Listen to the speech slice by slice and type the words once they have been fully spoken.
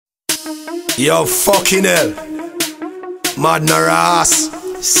Yo, fucking hell. Mad na ass.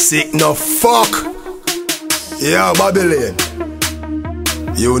 Sick no fuck. Yo, Babylon.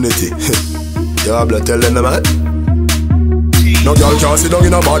 Unity. Yo, blood tell them, man. No girl can't sit down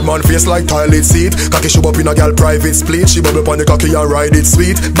in a bad man face like toilet seat. Cocky show up in a girl private split. She bubble pon the cocky and ride it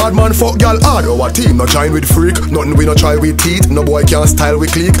sweet. Bad man fuck girl hard. Our team no join with freak. Nothing we no try with teeth. No boy can't style with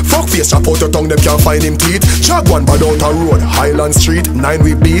click. Fuck face chop out your tongue, them can't find him teeth. Chag one bad out a road, Highland Street. 9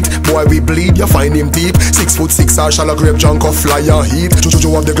 we beat, boy we bleed, you find him deep. 6'6" or shallow grape junk of fly and heat.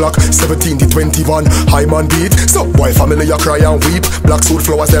 Juju of the Glock, 17 to 21, high man beat. So boy family you cry and weep. Black suit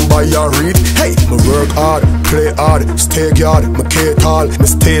flowers them buy and read. Hey, me work hard, play hard, stay guard. Me care tall, me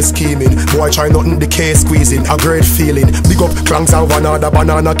stay scheming. Boy try nothing, the K squeezing. A great feeling. Big up clangs and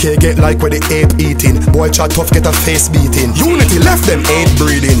banana cake get like where the ape eating. Boy chat tough, get a face beating. Unity left them ain't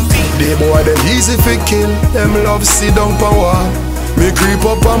breathing. They boy them easy fi kill. Them love sit down pa wall. Me creep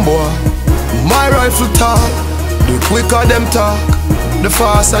up and boy. My rifle talk. The quicker them talk, the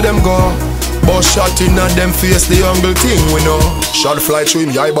faster them go. But shot in at them face, the angle thing we know. Shot fly through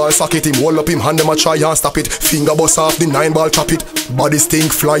him, eyeball socket him. Hold up him hand, them a try and stop it. Finger bust off the 9-ball chop it. Body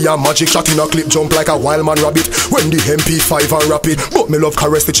stink, fly and magic shot in a clip. Jump like a wild man rabbit. When the MP5 and rapid. But me love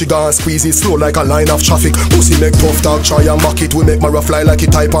caress the trigger and squeeze it slow like a line of traffic. Pussy make tough talk, try and mock it. We make Mara fly like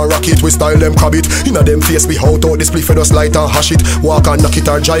it type and rocket. We style them crab it. In a them face we out out this play for us light and hash it. Walk and knock it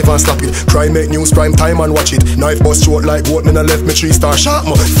or drive and slap it. Crime make news prime time and watch it. Knife bust short like goat, me no left me 3-star sharp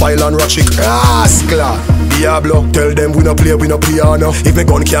mo. File and ratchet. Rascal, Diablo, tell them we no play, we no piano. If me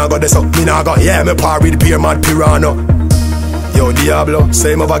gun can't go this up, me nah go. Yeah, me par with beer mad piranha. Yo, Diablo,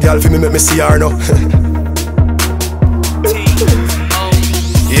 same of a girl for me make me see her no.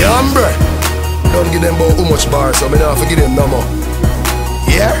 Yeah, bro. Don't give them about how much bar, so me nah forgive them no more.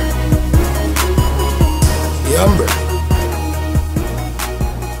 Yeah? Yeah, bro.